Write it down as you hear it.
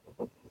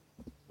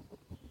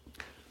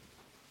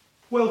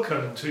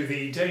Welcome to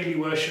the Daily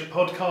Worship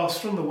Podcast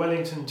from the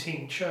Wellington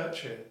Teen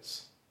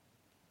Churches.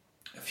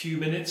 A few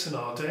minutes in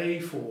our day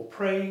for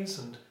praise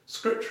and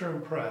scripture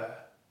and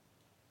prayer.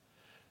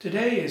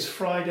 Today is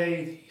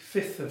Friday the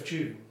 5th of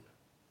June.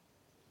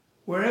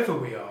 Wherever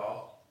we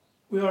are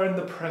in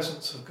the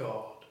presence of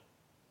God.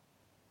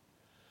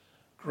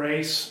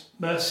 Grace,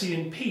 mercy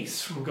and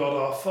peace from God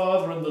our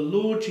Father and the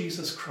Lord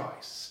Jesus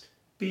Christ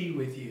be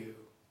with you.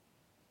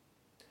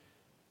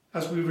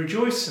 As we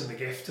rejoice in the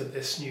gift of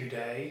this new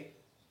day,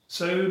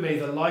 so may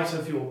the light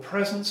of your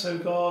presence, O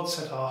God,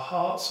 set our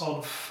hearts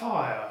on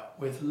fire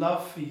with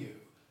love for you,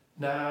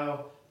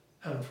 now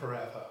and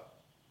forever.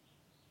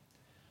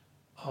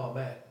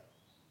 Amen.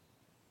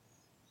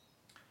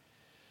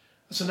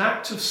 As an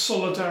act of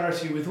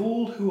solidarity with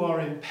all who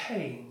are in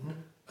pain,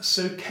 as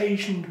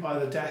occasioned by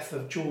the death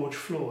of George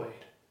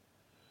Floyd,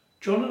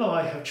 John and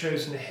I have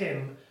chosen a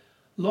hymn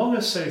long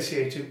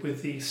associated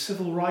with the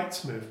civil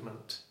rights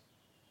movement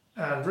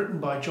and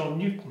written by John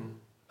Newton,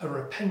 a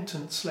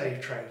repentant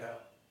slave trader.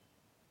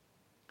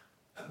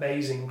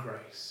 Amazing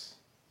Grace.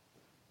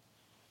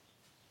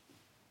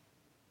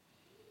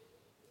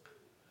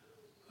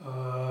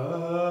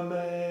 Amazing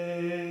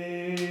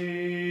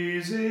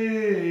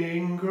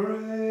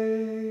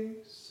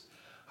grace,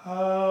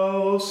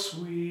 how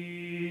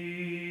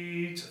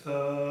sweet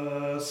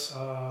the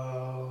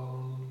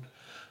sound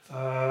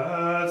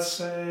that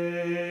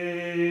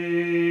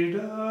saved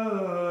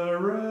a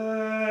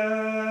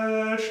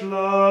wretch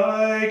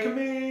like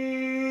me.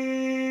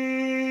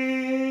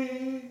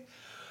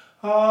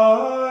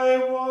 I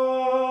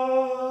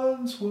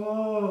once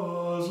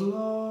was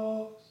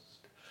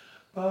lost,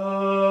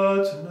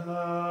 but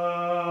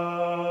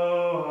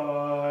now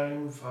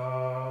I'm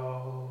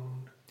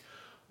found.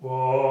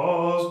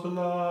 Was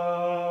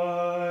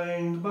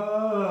blind,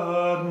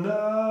 but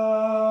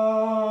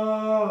now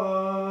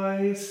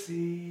I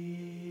see.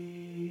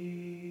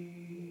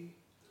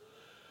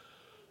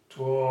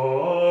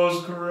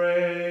 'Twas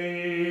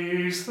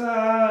grace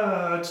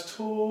that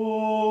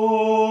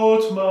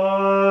taught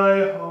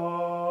my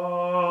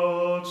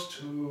heart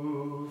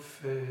to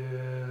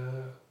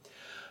fear,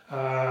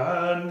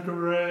 and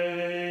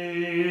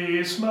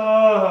grace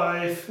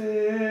my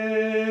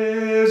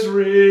fears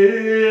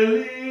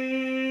relieved.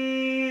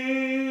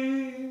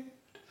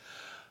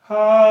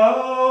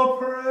 How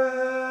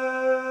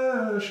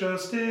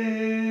precious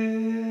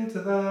did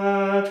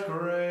that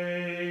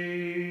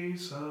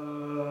grace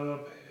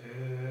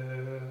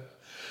appear,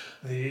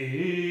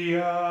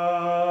 the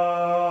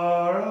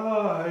hour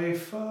I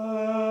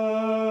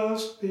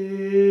first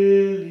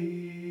believed.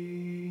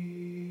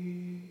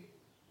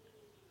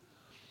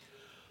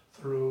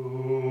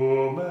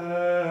 Through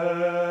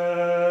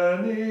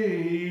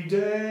many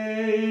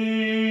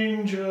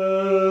dangers,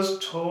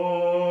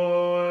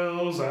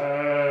 toils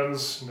and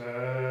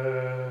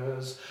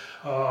snares,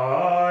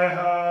 I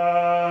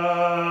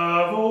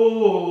have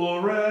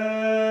already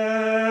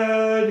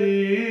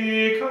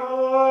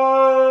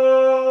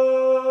come.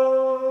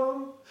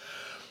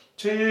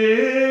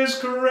 'Tis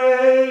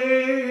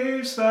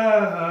grace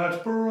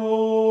that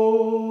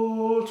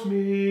brought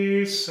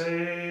me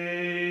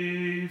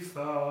safe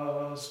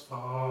thus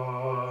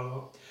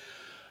far,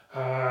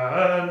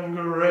 and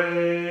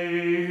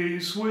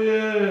grace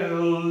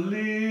will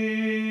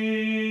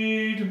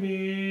lead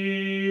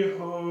me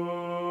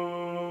home.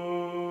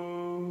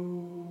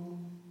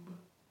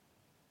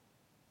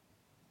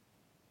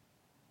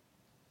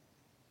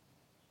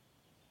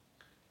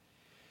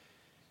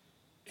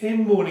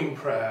 In morning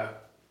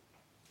prayer,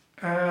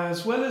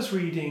 as well as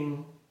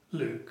reading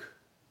Luke,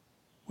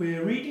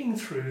 we're reading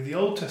through the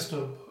Old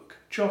Testament book,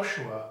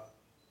 Joshua.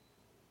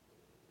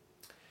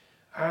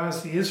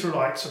 As the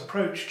Israelites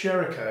approach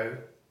Jericho,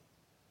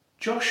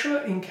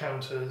 Joshua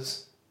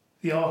encounters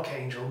the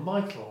Archangel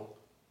Michael,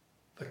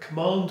 the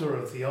commander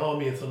of the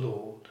army of the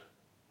Lord.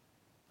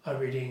 I'm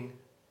reading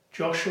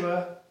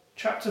Joshua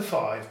chapter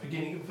 5,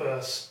 beginning at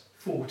verse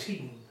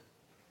 14.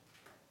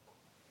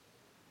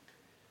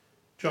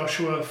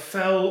 Joshua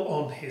fell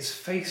on his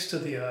face to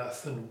the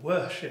earth and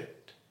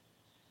worshipped.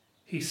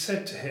 He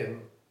said to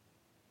him,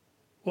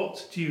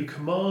 "What do you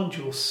command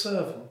your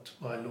servant,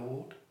 my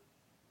lord?"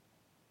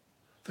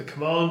 The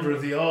commander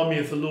of the army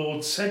of the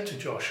Lord said to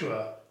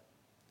Joshua,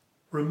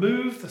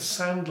 "Remove the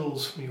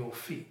sandals from your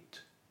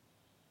feet,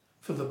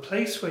 for the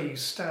place where you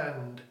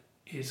stand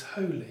is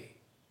holy."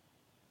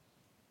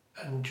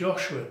 And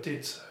Joshua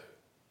did so.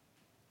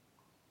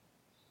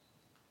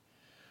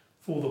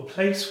 For the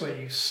place where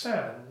you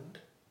stand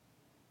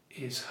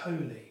is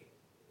holy.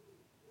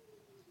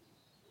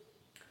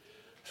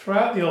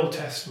 Throughout the Old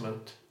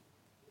Testament,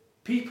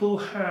 people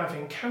have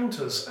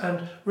encounters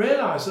and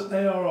realise that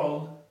they are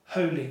on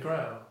holy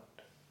ground.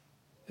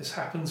 This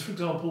happens, for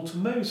example, to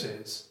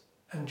Moses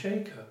and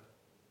Jacob.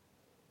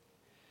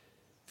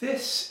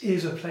 This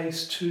is a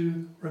place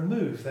to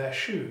remove their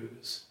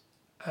shoes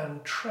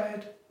and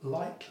tread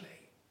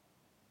lightly.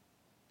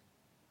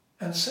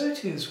 And so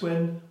it is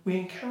when we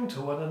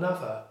encounter one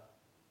another,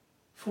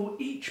 for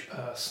each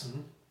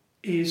person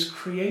is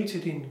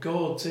created in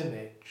God's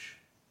image.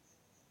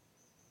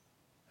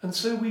 And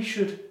so we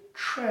should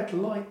tread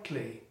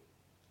lightly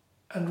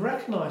and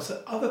recognise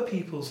that other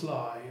people's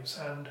lives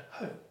and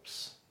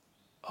hopes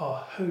are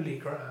holy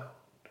ground.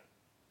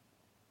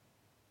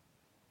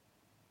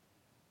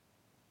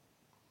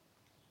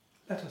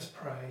 Let us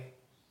pray.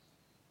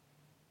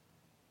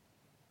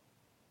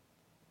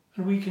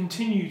 And we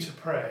continue to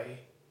pray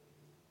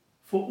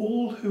for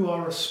all who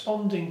are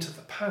responding to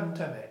the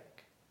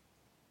pandemic,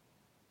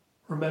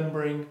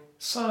 remembering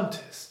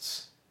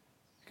scientists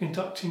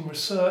conducting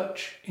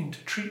research into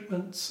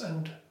treatments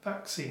and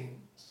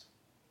vaccines,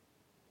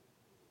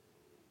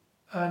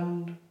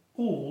 and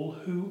all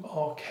who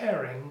are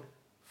caring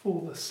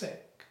for the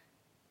sick.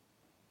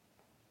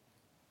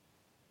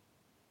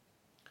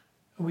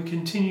 And we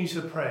continue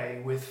to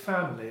pray with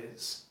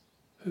families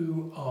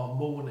who are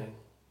mourning.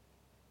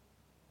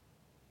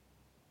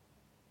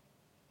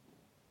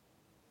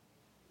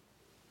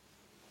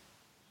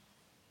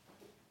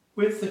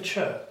 With the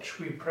Church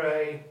we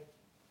pray,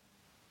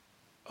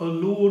 O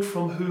Lord,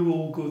 from whom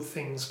all good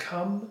things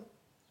come,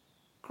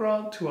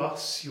 grant to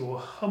us, your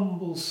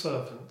humble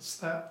servants,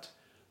 that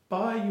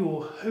by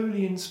your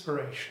holy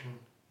inspiration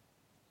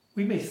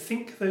we may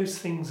think those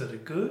things that are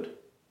good,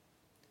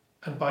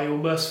 and by your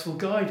merciful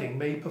guiding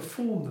may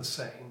perform the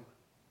same,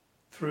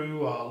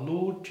 through our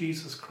Lord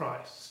Jesus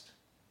Christ.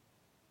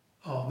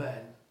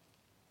 Amen.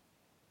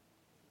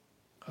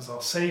 As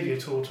our Saviour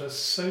taught us,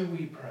 so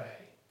we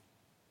pray.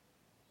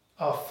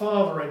 Our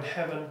Father in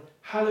heaven,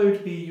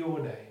 hallowed be your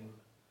name.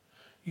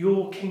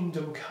 Your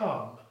kingdom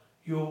come,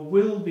 your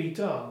will be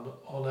done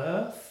on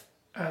earth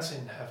as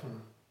in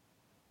heaven.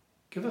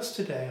 Give us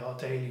today our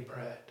daily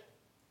bread.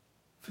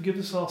 Forgive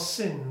us our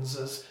sins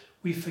as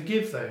we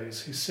forgive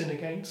those who sin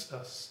against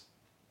us.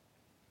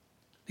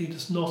 Lead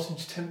us not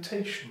into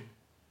temptation,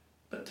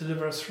 but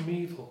deliver us from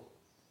evil.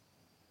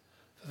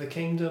 For the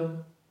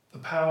kingdom, the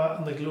power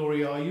and the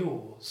glory are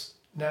yours,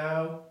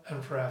 now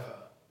and forever.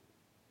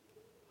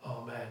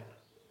 Amen.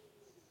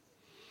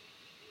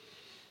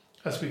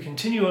 As we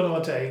continue on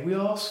our day, we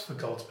ask for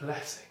God's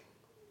blessing.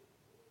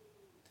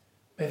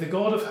 May the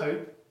God of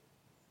hope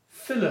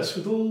fill us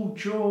with all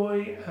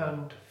joy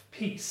and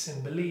peace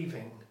in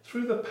believing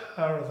through the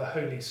power of the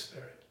Holy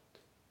Spirit.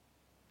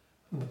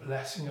 And the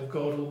blessing of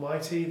God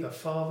Almighty, the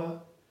Father,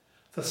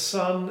 the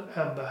Son,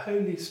 and the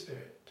Holy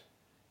Spirit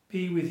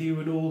be with you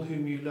and all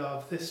whom you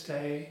love this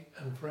day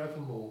and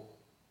forevermore.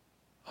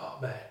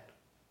 Amen.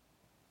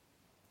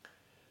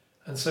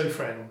 And so,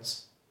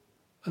 friends,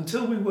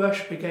 until we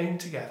worship again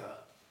together,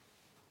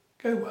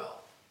 go well.